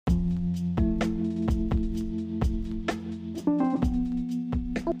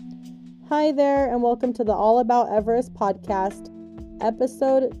Hi there, and welcome to the All About Everest podcast,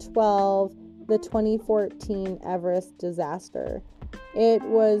 episode 12, the 2014 Everest Disaster. It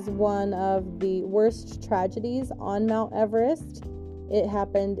was one of the worst tragedies on Mount Everest. It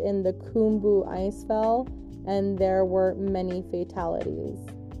happened in the Khumbu Icefall, and there were many fatalities.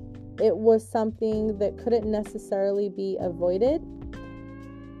 It was something that couldn't necessarily be avoided,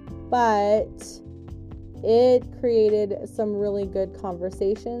 but it created some really good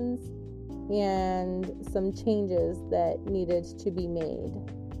conversations and some changes that needed to be made.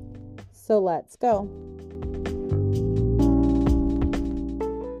 So let's go.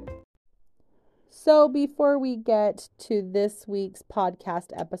 So before we get to this week's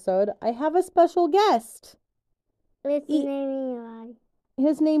podcast episode, I have a special guest. His name's Eli.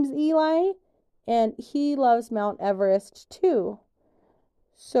 His name's Eli, and he loves Mount Everest too.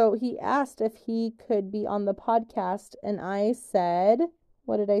 So he asked if he could be on the podcast, and I said,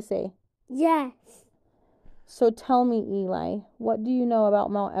 what did I say? Yes. So tell me, Eli, what do you know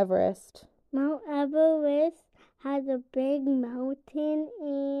about Mount Everest? Mount Everest has a big mountain,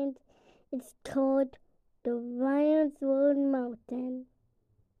 and it's called the Ryan's World Mountain.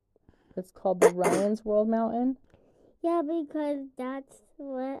 It's called the Ryan's World Mountain? Yeah, because that's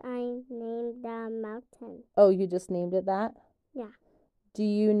what I named that mountain. Oh, you just named it that? Yeah. Do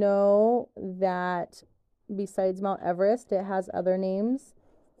you know that besides Mount Everest, it has other names?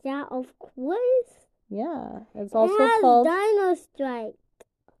 Yeah, of course. Yeah, it's also it has called... Dino Strike.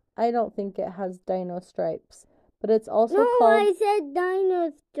 I don't think it has dino stripes, but it's also No, called... I said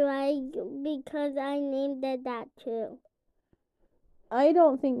Dino Strike because I named it that too. I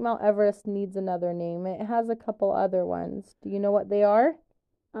don't think Mount Everest needs another name. It has a couple other ones. Do you know what they are?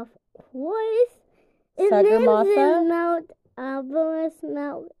 Of course. Sagarmatha? Mount Everest,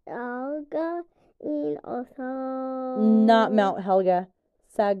 Mount Helga, and also... Not Mount Helga.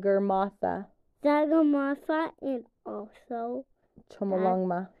 Sagarmatha. Sagarmatha, and also...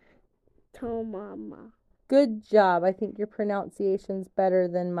 Chomolungma. Tomama. Good job. I think your pronunciation's better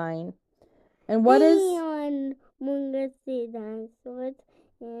than mine. And what is... And Mungassi dinosaurs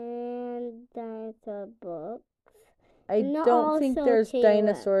and dinosaur books. I don't think there's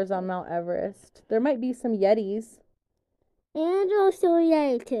dinosaurs on Mount Everest. There might be some Yetis. And also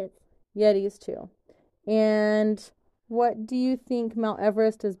Yetis. Yetis too. And what do you think Mount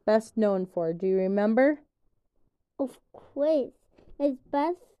Everest is best known for? Do you remember? Of course. It's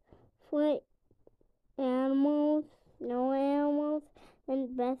best for animals, no animals,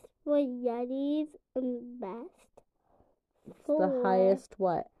 and best for Yetis, and best for the highest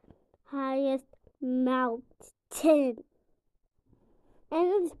what? Highest mountain. And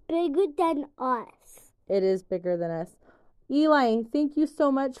it's bigger than us. It is bigger than us. Eli, thank you so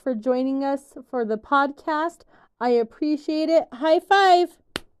much for joining us for the podcast. I appreciate it. High five!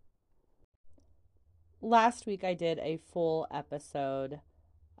 Last week I did a full episode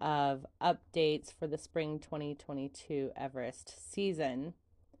of updates for the spring 2022 Everest season.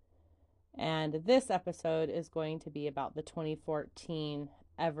 And this episode is going to be about the 2014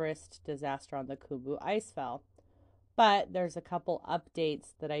 Everest disaster on the Khumbu Icefall. But there's a couple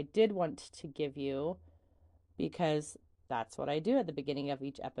updates that I did want to give you because that's what I do at the beginning of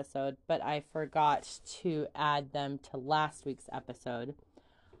each episode, but I forgot to add them to last week's episode.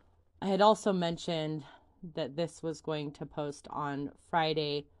 I had also mentioned that this was going to post on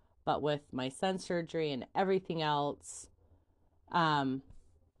Friday, but with my son's surgery and everything else, I'm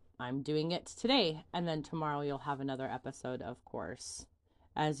doing it today. And then tomorrow you'll have another episode, of course,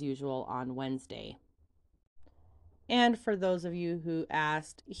 as usual on Wednesday. And for those of you who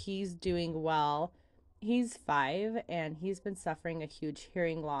asked, he's doing well. He's 5 and he's been suffering a huge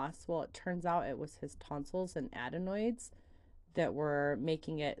hearing loss. Well, it turns out it was his tonsils and adenoids that were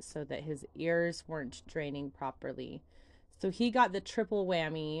making it so that his ears weren't draining properly. So he got the triple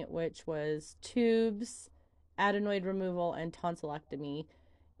whammy, which was tubes, adenoid removal, and tonsillectomy.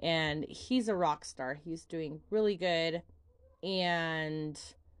 And he's a rock star. He's doing really good. And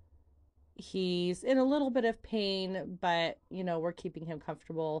he's in a little bit of pain, but, we're keeping him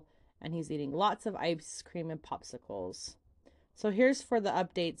comfortable. And he's eating lots of ice cream and popsicles. So here's for the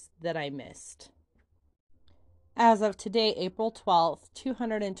updates that I missed. As of today, April 12th,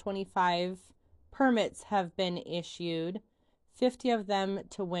 225 permits have been issued, 50 of them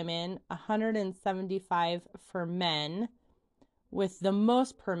to women, 175 for men, with the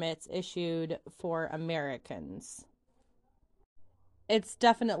most permits issued for Americans. It's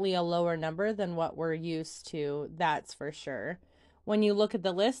definitely a lower number than what we're used to, that's for sure. When you look at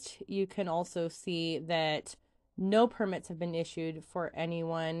the list, you can also see that no permits have been issued for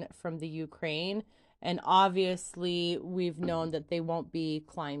anyone from the Ukraine. And obviously, we've known that they won't be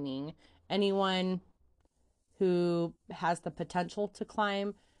climbing. anyone who has the potential to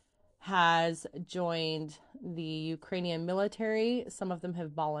climb has joined the Ukrainian military. Some of them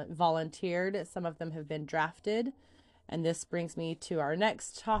have volunteered, some of them have been drafted. And this brings me to our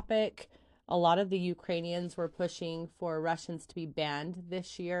next topic. A lot of the Ukrainians were pushing for Russians to be banned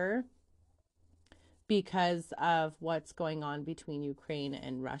this year because of what's going on between Ukraine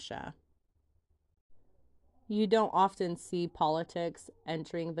and Russia. You don't often see politics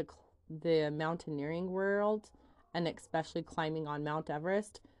entering the mountaineering world, and especially climbing on Mount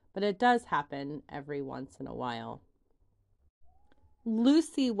Everest, but it does happen every once in a while.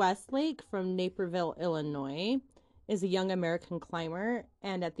 Lucy Westlake from Naperville, Illinois, is a young American climber,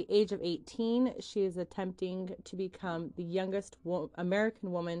 and at the age of 18, she is attempting to become the youngest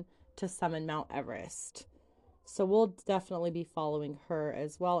American woman to summit Mount Everest. So we'll definitely be following her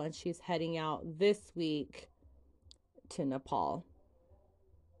as well, and she's heading out this week to Nepal.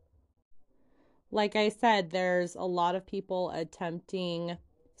 Like I said, there's a lot of people attempting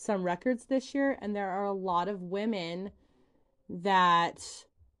some records this year, and there are a lot of women that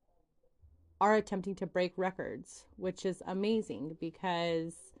are attempting to break records, which is amazing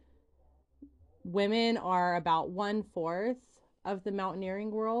because women are about 1/4 of the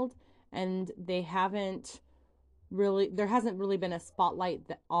mountaineering world, and there hasn't really been a spotlight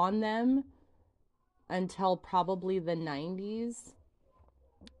on them until probably the 90s.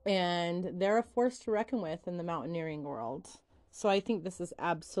 And they're a force to reckon with in the mountaineering world. So I think this is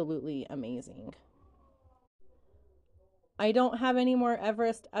absolutely amazing. I don't have any more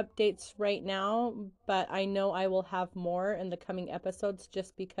Everest updates right now, but I know I will have more in the coming episodes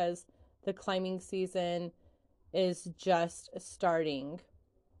just because the climbing season is just starting.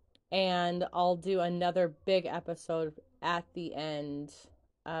 And I'll do another big episode at the end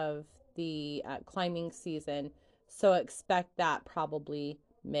of the climbing season. So expect that probably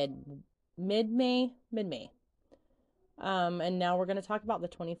mid-May. And now we're going to talk about the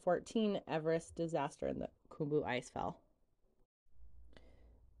 2014 Everest disaster and the Khumbu Icefall.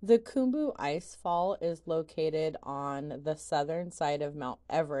 The Khumbu Icefall is located on the southern side of Mount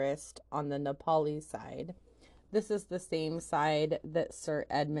Everest on the Nepali side. This is the same side that Sir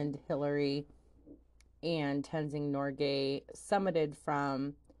Edmund Hillary and Tenzing Norgay summited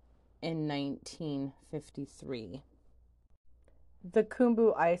from in 1953. The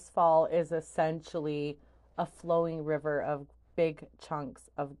Khumbu Icefall is essentially a flowing river of big chunks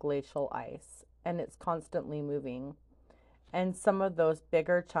of glacial ice, and it's constantly moving. And some of those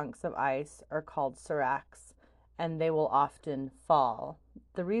bigger chunks of ice are called seracs, and they will often fall.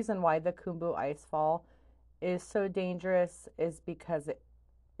 The reason why the Khumbu Icefall is so dangerous is because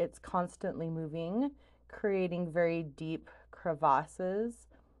it's constantly moving, creating very deep crevasses,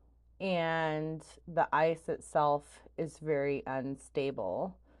 and the ice itself is very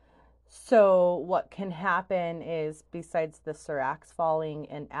unstable. So what can happen is, besides the seracs falling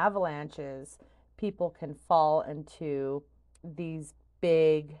and avalanches, people can fall into these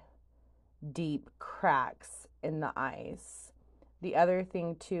big, deep cracks in the ice. The other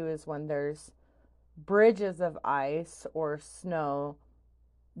thing too is when there's bridges of ice or snow,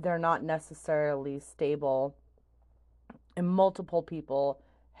 they're not necessarily stable, and multiple people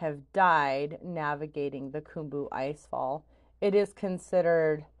have died navigating the Khumbu Icefall. It is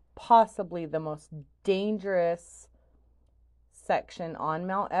considered possibly the most dangerous section on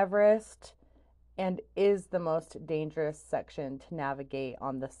Mount Everest and is the most dangerous section to navigate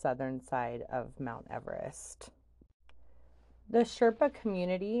on the southern side of Mount Everest. The Sherpa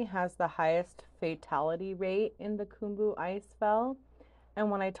community has the highest fatality rate in the Khumbu Icefall.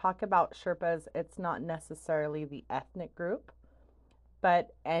 And when I talk about Sherpas, it's not necessarily the ethnic group,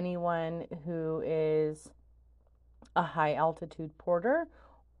 but anyone who is a high altitude porter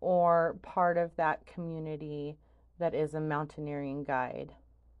or part of that community that is a mountaineering guide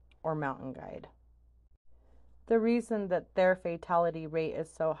or mountain guide. The reason that their fatality rate is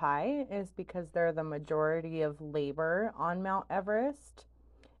so high is because they're the majority of labor on Mount Everest,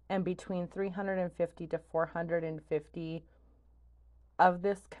 and between 350 to 450 of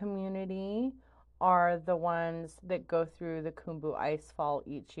this community are the ones that go through the Khumbu Icefall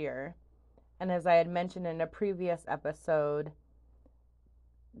each year. And as I had mentioned in a previous episode,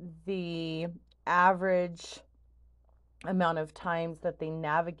 the average amount of times that they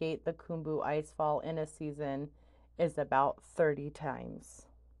navigate the Khumbu Icefall in a season is about 30 times.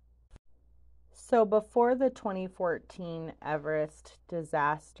 So before the 2014 Everest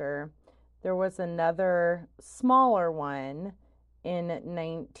disaster, there was another smaller one in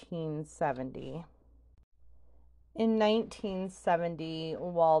 1970. In 1970,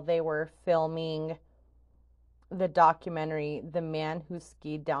 while they were filming the documentary The Man Who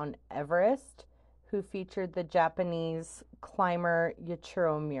Skied Down Everest, who featured the Japanese climber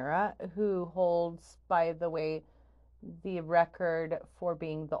Yuichiro Miura, who holds, by the way, the record for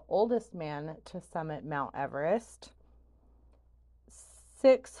being the oldest man to summit Mount Everest.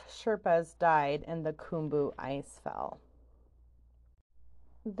 6 Sherpas died in the Khumbu icefall.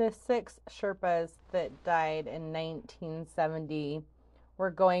 The 6 Sherpas that died in 1970 were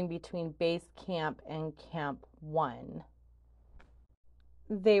going between base camp and Camp 1.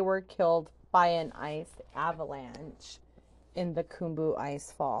 They were killed by an ice avalanche in the Khumbu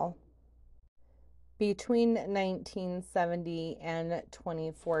icefall. Between 1970 and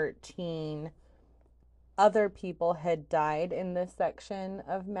 2014, other people had died in this section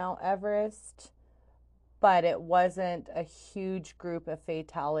of Mount Everest, but it wasn't a huge group of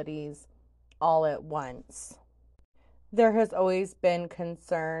fatalities all at once. There has always been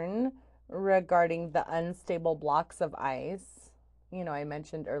concern regarding the unstable blocks of ice. I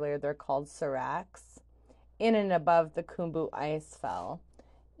mentioned earlier they're called seracs, in and above the Khumbu icefall.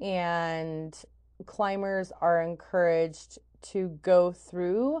 And climbers are encouraged to go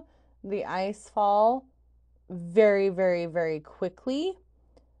through the icefall very, very, very quickly,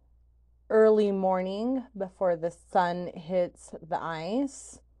 early morning before the sun hits the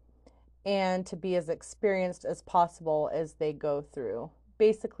ice, and to be as experienced as possible as they go through.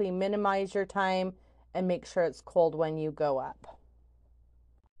 Basically, minimize your time and make sure it's cold when you go up.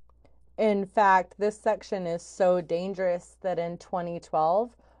 In fact, this section is so dangerous that in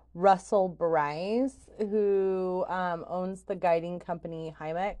 2012, Russell Bryce, who owns the guiding company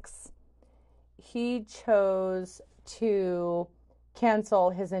Hymex, he chose to cancel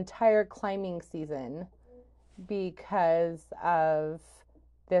his entire climbing season because of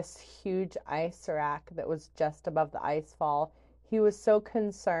this huge ice rack that was just above the icefall. He was so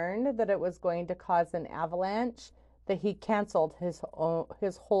concerned that it was going to cause an avalanche that he canceled his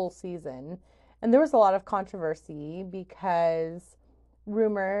whole season. And there was a lot of controversy because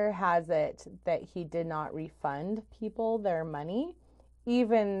rumor has it that he did not refund people their money,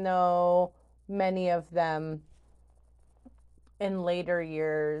 even though many of them in later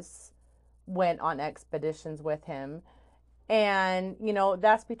years went on expeditions with him. And,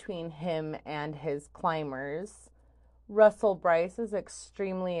 that's between him and his climbers. Russell Bryce is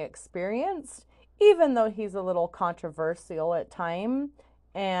extremely experienced, even though he's a little controversial at times.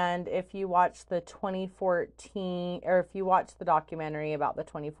 And if you watch the 2014, or if you watch the documentary about the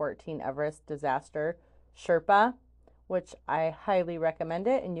 2014 Everest Disaster Sherpa, which I highly recommend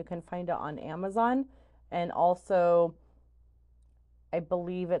it, and you can find it on Amazon. And also, I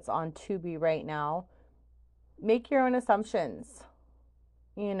believe it's on Tubi right now. Make your own assumptions.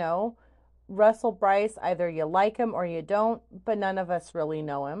 Russell Bryce, either you like him or you don't, but none of us really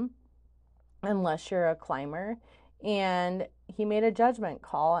know him unless you're a climber. And he made a judgment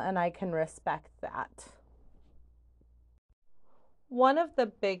call, and I can respect that. One of the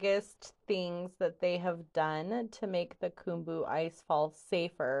biggest things that they have done to make the Khumbu icefall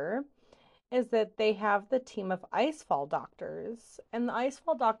safer is that they have the team of icefall doctors. And the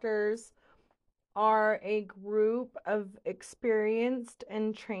icefall doctors are a group of experienced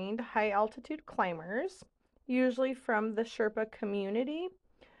and trained high altitude climbers, usually from the Sherpa community,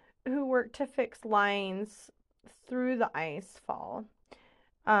 who work to fix lines through the icefall.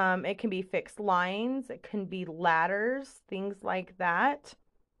 It can be fixed lines, it can be ladders, things like that.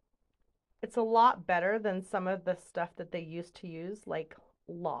 It's a lot better than some of the stuff that they used to use, like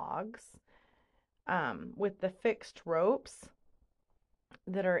logs. With the fixed ropes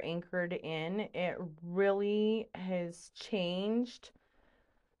that are anchored in, it really has changed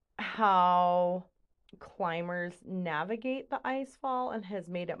how climbers navigate the icefall and has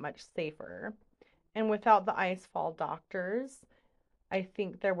made it much safer. And without the icefall doctors, I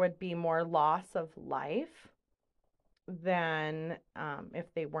think there would be more loss of life than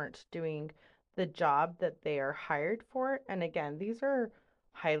if they weren't doing the job that they are hired for. And again, these are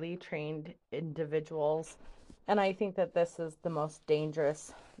highly trained individuals. And I think that this is the most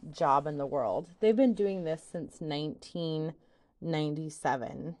dangerous job in the world. They've been doing this since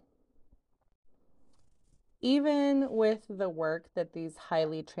 1997. Even with the work that these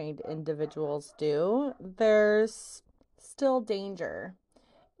highly trained individuals do, there's still danger.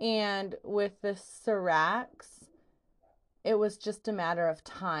 And with the seracs, it was just a matter of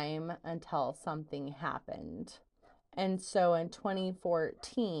time until something happened. And so in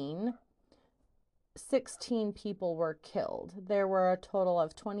 2014, 16 people were killed. There were a total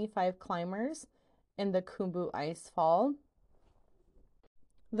of 25 climbers in the Khumbu icefall.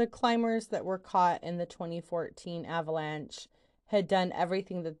 The climbers that were caught in the 2014 avalanche had done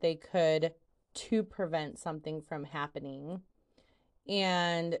everything that they could to prevent something from happening.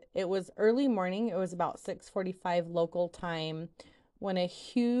 And it was early morning. It was about 6:45 local time when a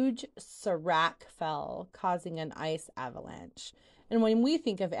huge serac fell, causing an ice avalanche. And when we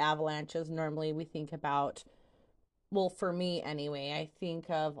think of avalanches, normally we think about, well, for me anyway, I think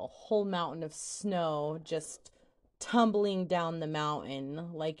of a whole mountain of snow just tumbling down the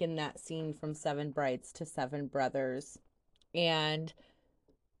mountain, like in that scene from Seven Brides to Seven Brothers. And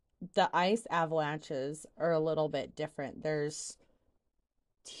the ice avalanches are a little bit different. There's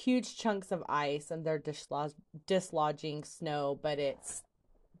huge chunks of ice and they're dislodging snow, but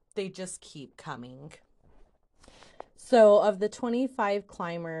they just keep coming. So of the 25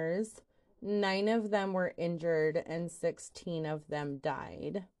 climbers, 9 of them were injured and 16 of them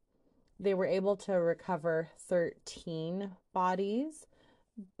died. They were able to recover 13 bodies,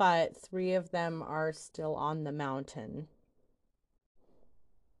 but 3 of them are still on the mountain.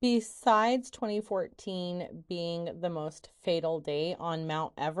 Besides 2014 being the most fatal day on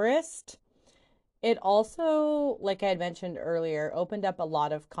Mount Everest, it also, like I had mentioned earlier, opened up a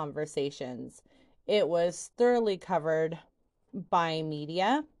lot of conversations. It was thoroughly covered by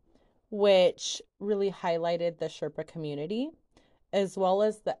media, which really highlighted the Sherpa community, as well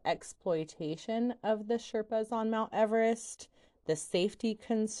as the exploitation of the Sherpas on Mount Everest, the safety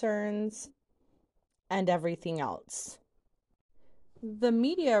concerns, and everything else. The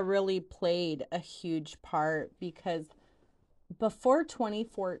media really played a huge part because before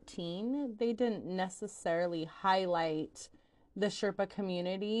 2014, they didn't necessarily highlight the Sherpa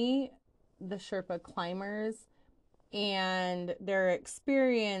community, the Sherpa climbers, and their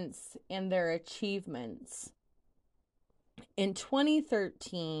experience and their achievements. In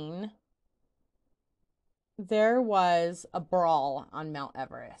 2013, there was a brawl on Mount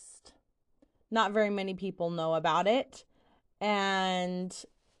Everest. Not very many people know about it. And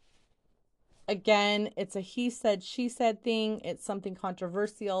again, it's a he said, she said thing. It's something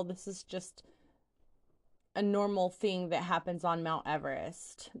controversial. This is just a normal thing that happens on Mount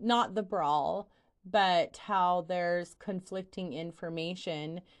Everest. Not the brawl, but how there's conflicting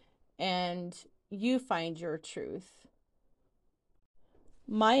information and you find your truth.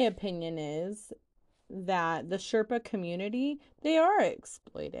 My opinion is that the Sherpa community, they are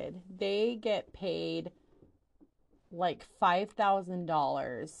exploited. They get paid like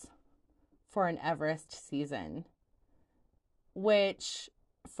 $5,000 for an Everest season, which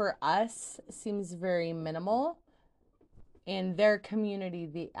for us seems very minimal. In their community,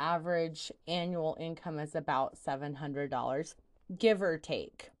 the average annual income is about $700, give or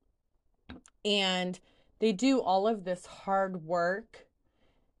take. And they do all of this hard work.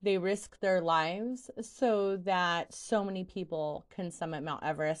 They risk their lives so that so many people can summit Mount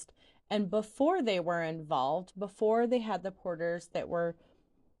Everest. And before they were involved, before they had the porters that were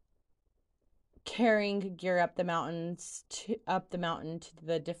carrying gear up the mountain to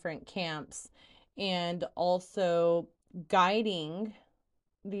the different camps, and also guiding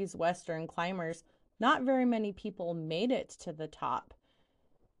these Western climbers, not very many people made it to the top.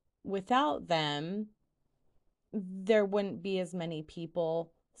 Without them, there wouldn't be as many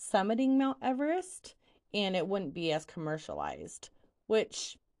people summiting Mount Everest, and it wouldn't be as commercialized,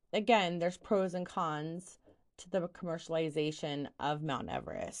 which, again, there's pros and cons to the commercialization of Mount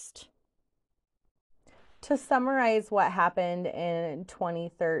Everest. To summarize what happened in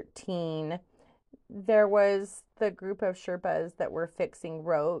 2013, there was the group of Sherpas that were fixing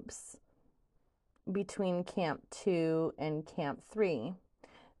ropes between Camp 2 and Camp 3.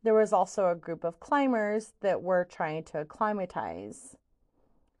 There was also a group of climbers that were trying to acclimatize.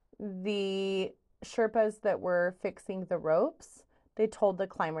 The Sherpas that were fixing the ropes, they told the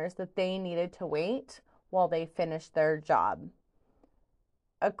climbers that they needed to wait while they finished their job.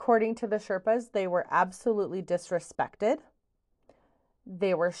 According to the Sherpas, they were absolutely disrespected.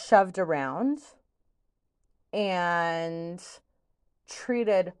 They were shoved around and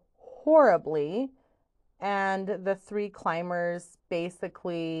treated horribly. And the 3 climbers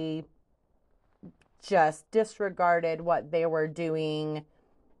basically just disregarded what they were doing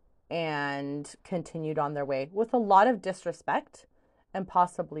and continued on their way with a lot of disrespect and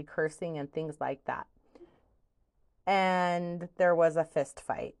possibly cursing and things like that. And there was a fist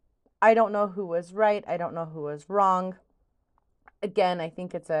fight. I don't know who was right. I don't know who was wrong. Again, I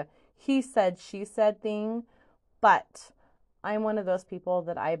think it's a he said, she said thing, but I'm one of those people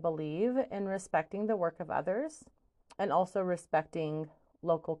that I believe in respecting the work of others and also respecting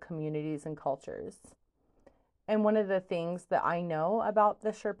local communities and cultures. And one of the things that I know about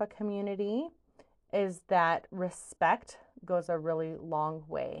the Sherpa community is that respect goes a really long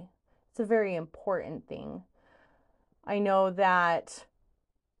way. It's a very important thing. I know that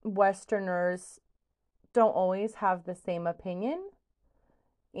Westerners don't always have the same opinion,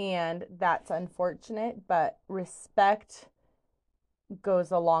 and that's unfortunate, but respect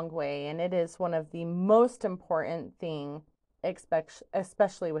goes a long way, and it is one of the most important thing,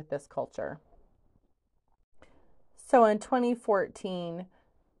 especially with this culture. So in 2014,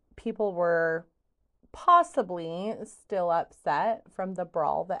 people were possibly still upset from the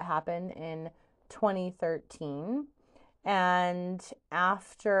brawl that happened in 2013. And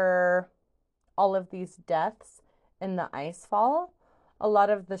after all of these deaths in the ice fall, a lot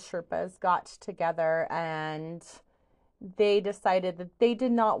of the Sherpas got together and they decided that they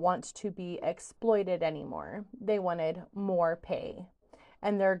did not want to be exploited anymore. They wanted more pay.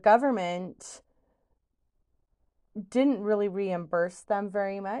 And their government didn't really reimburse them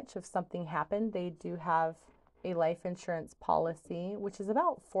very much if something happened. They do have a life insurance policy, which is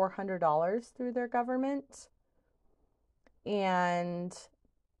about $400 through their government. And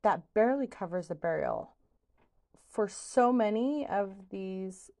that barely covers a burial. For so many of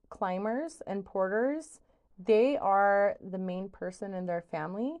these climbers and porters, they are the main person in their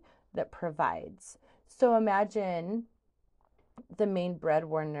family that provides. So imagine the main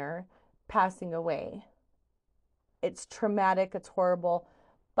breadwinner passing away. It's traumatic, it's horrible,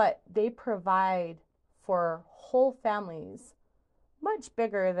 but they provide for whole families much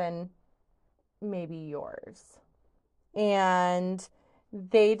bigger than maybe yours. And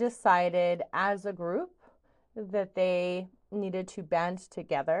they decided as a group that they needed to band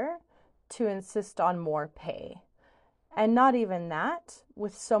together to insist on more pay. And not even that,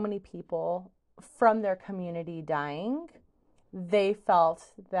 with so many people from their community dying, they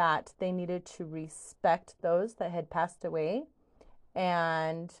felt that they needed to respect those that had passed away,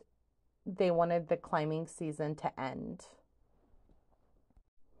 and they wanted the climbing season to end.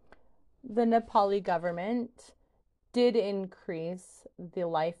 The Nepali government did increase the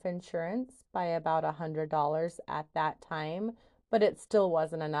life insurance by about $100 at that time, but it still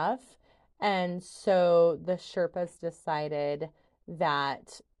wasn't enough. And so the Sherpas decided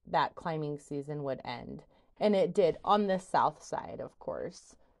that that climbing season would end. And it did on the south side, of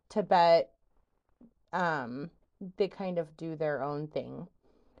course. Tibet, they kind of do their own thing.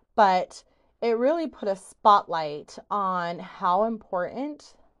 But it really put a spotlight on how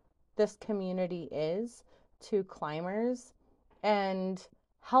important this community is to climbers and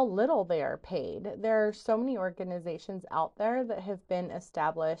how little they are paid. There are so many organizations out there that have been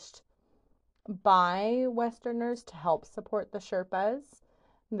established by Westerners to help support the Sherpas.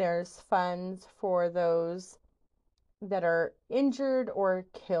 There's funds for those that are injured or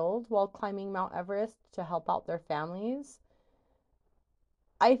killed while climbing Mount Everest to help out their families.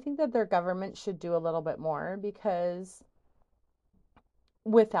 I think that their government should do a little bit more because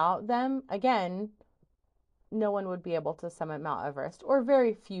without them, again, no one would be able to summit Mount Everest, or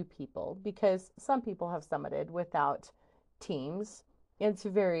very few people, because some people have summited without teams. It's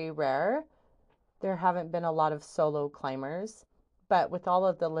very rare. There haven't been a lot of solo climbers, but with all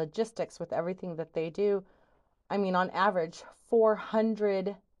of the logistics, with everything that they do, I mean, on average,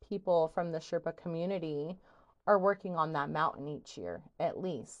 400 people from the Sherpa community are working on that mountain each year, at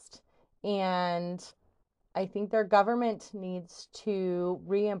least. And I think their government needs to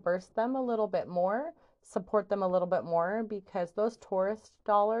reimburse them a little bit more, support them a little bit more, because those tourist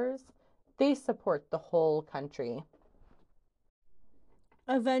dollars, they support the whole country.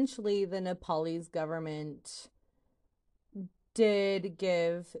 Eventually, the Nepalese government did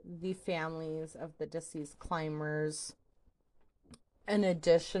give the families of the deceased climbers an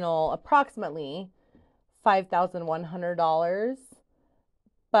additional approximately $5,100,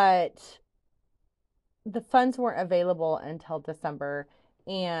 but the funds weren't available until December,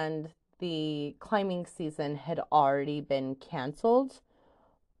 and the climbing season had already been canceled.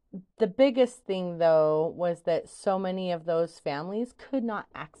 The biggest thing, though, was that so many of those families could not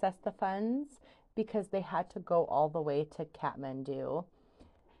access the funds because they had to go all the way to Kathmandu.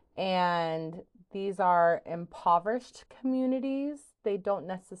 And these are impoverished communities. They don't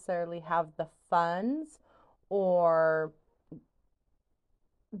necessarily have the funds or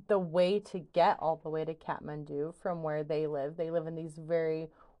the way to get all the way to Kathmandu from where they live. They live in these very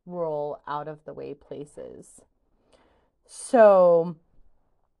rural, out of the way places. So,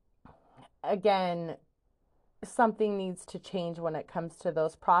 again, something needs to change when it comes to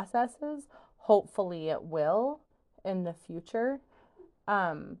those processes. Hopefully, it will in the future.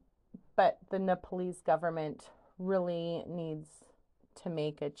 But the Nepalese government really needs to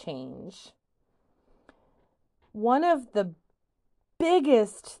make a change. One of the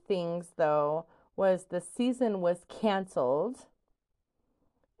biggest things, though, was the season was canceled.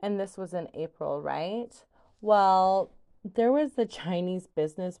 And this was in April, right? Well, There was a Chinese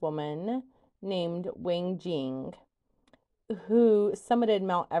businesswoman named Wang Jing who summited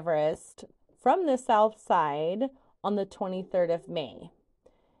Mount Everest from the south side on the 23rd of May.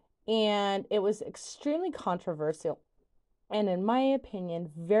 And it was extremely controversial and, in my opinion,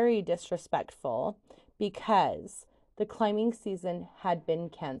 very disrespectful because the climbing season had been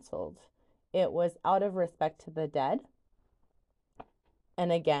canceled. It was out of respect to the dead.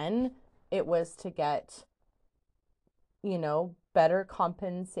 And again, it was to get, better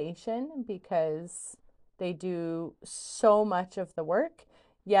compensation because they do so much of the work.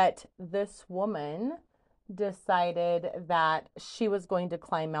 Yet this woman decided that she was going to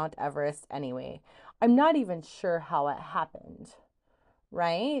climb Mount Everest anyway. I'm not even sure how it happened,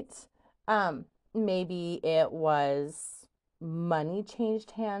 right? Maybe it was money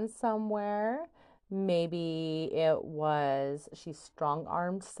changed hands somewhere. Maybe it was she strong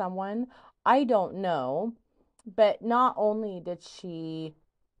armed someone. I don't know. But not only did she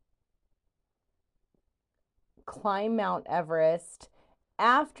climb Mount Everest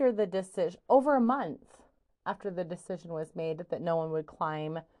after the decision, over a month after the decision was made that no one would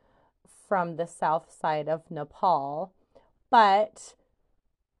climb from the south side of Nepal, but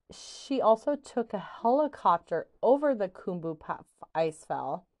she also took a helicopter over the Khumbu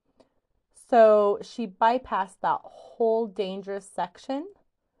icefall. So she bypassed that whole dangerous section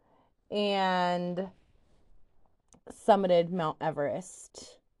and summited Mount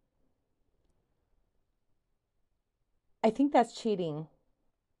Everest. I think that's cheating.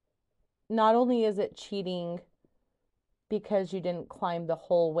 Not only is it cheating because you didn't climb the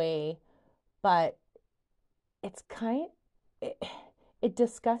whole way, but it's it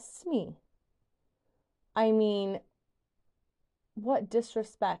disgusts me. I mean, what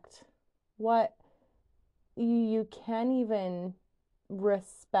disrespect. What you can't even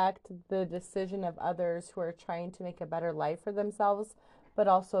respect the decision of others who are trying to make a better life for themselves, but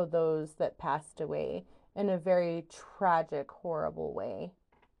also those that passed away in a very tragic, horrible way.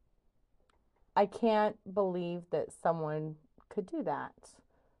 I can't believe that someone could do that.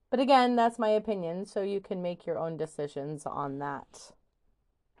 But again, that's my opinion, so you can make your own decisions on that.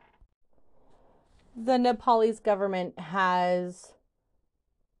 The Nepalese government has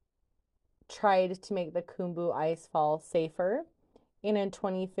tried to make the Khumbu icefall safer. And in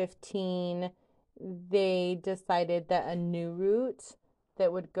 2015, they decided that a new route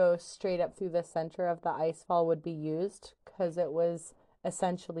that would go straight up through the center of the icefall would be used because it was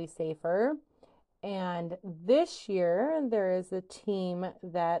essentially safer. And this year, there is a team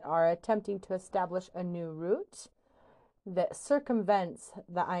that are attempting to establish a new route that circumvents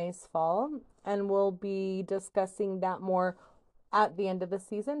the icefall, and we'll be discussing that more at the end of the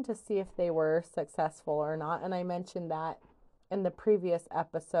season to see if they were successful or not. And I mentioned that in the previous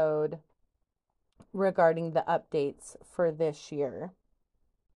episode regarding the updates for this year.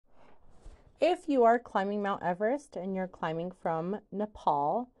 If you are climbing Mount Everest and you're climbing from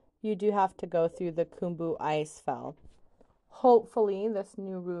Nepal, you do have to go through the Khumbu icefall. Hopefully, this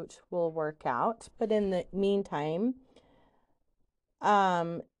new route will work out. But in the meantime,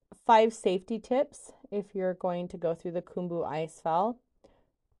 5 safety tips if you're going to go through the Khumbu icefall.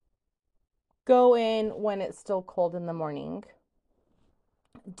 Go in when it's still cold in the morning.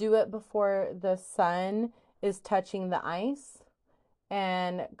 Do it before the sun is touching the ice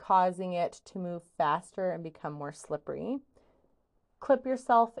and causing it to move faster and become more slippery. Clip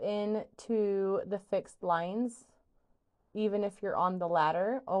yourself into the fixed lines. Even if you're on the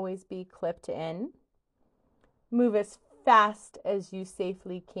ladder, always be clipped in. Move as fast as you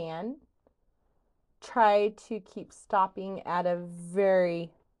safely can. Try to keep stopping at a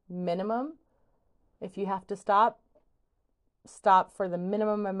very minimum. If you have to stop for the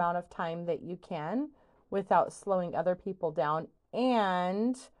minimum amount of time that you can without slowing other people down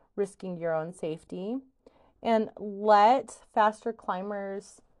and risking your own safety. And let faster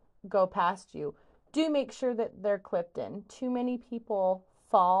climbers go past you. Do make sure that they're clipped in. Too many people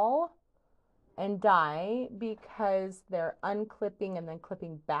fall and die because they're unclipping and then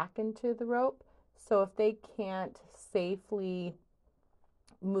clipping back into the rope. So if they can't safely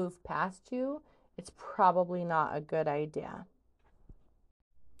move past you, it's probably not a good idea.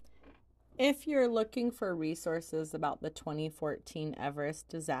 If you're looking for resources about the 2014 Everest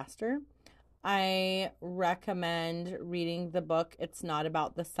disaster, I recommend reading the book It's Not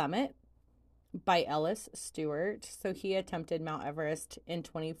About the Summit by Ellis Stewart. So he attempted Mount Everest in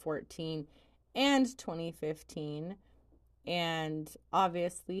 2014 and 2015. And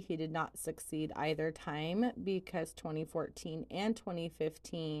obviously, he did not succeed either time because 2014 and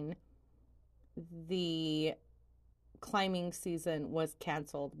 2015, the climbing season was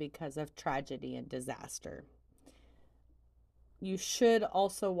canceled because of tragedy and disaster. You should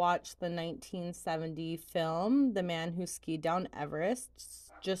also watch the 1970 film, The Man Who Skied Down Everest,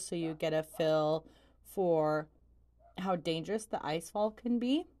 just so you get a feel for how dangerous the icefall can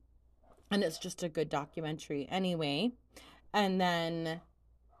be. And it's just a good documentary anyway. And then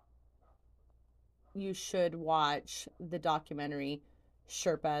you should watch the documentary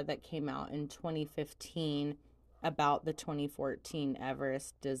Sherpa that came out in 2015 about the 2014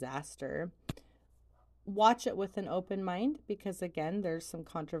 Everest disaster. Watch it with an open mind because, again, there's some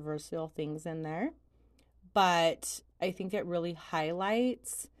controversial things in there. But I think it really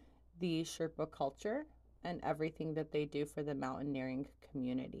highlights the Sherpa culture and everything that they do for the mountaineering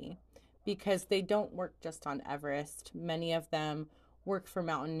community, because they don't work just on Everest. Many of them work for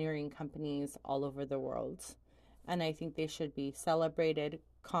mountaineering companies all over the world. And I think they should be celebrated,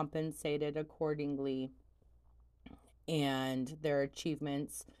 compensated accordingly, and their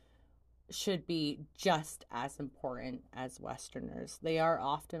achievements should be just as important as Westerners. They are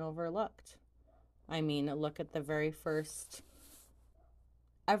often overlooked. I mean, look at the very first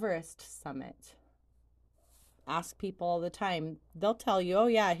Everest summit. Ask people all the time. They'll tell you, oh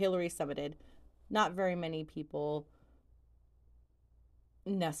yeah, Hillary summited. Not very many people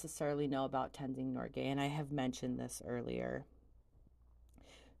necessarily know about Tenzing Norgay, and I have mentioned this earlier.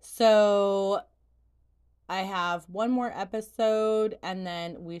 So I have one more episode, and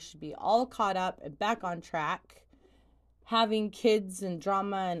then we should be all caught up and back on track. Having kids and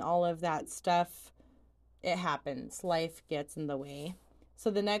drama and all of that stuff, it happens. Life gets in the way. So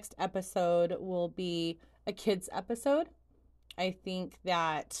the next episode will be a kids episode. I think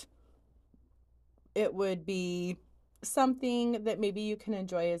that it would be something that maybe you can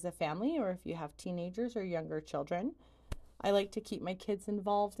enjoy as a family, or if you have teenagers or younger children. I like to keep my kids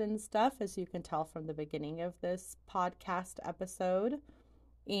involved in stuff, as you can tell from the beginning of this podcast episode.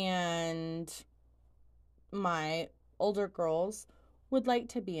 And my older girls would like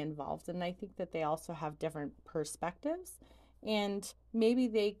to be involved, and I think that they also have different perspectives, and maybe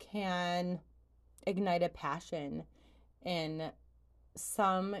they can ignite a passion in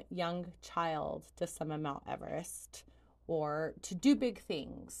some young child to summit Mount Everest or to do big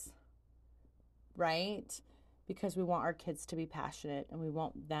things, right? Because we want our kids to be passionate and we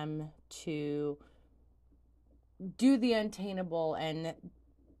want them to do the unattainable and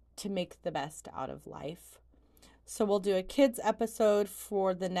to make the best out of life. So we'll do a kids episode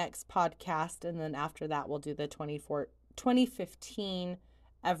for the next podcast, and then after that we'll do the 2015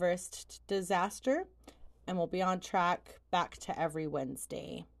 Everest disaster, and we'll be on track back to every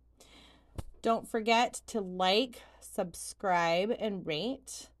Wednesday. Don't forget to like, subscribe, and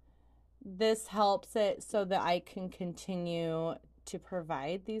rate. This helps it so that I can continue to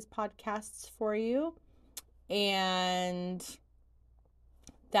provide these podcasts for you. And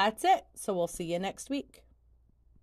that's it. So we'll see you next week.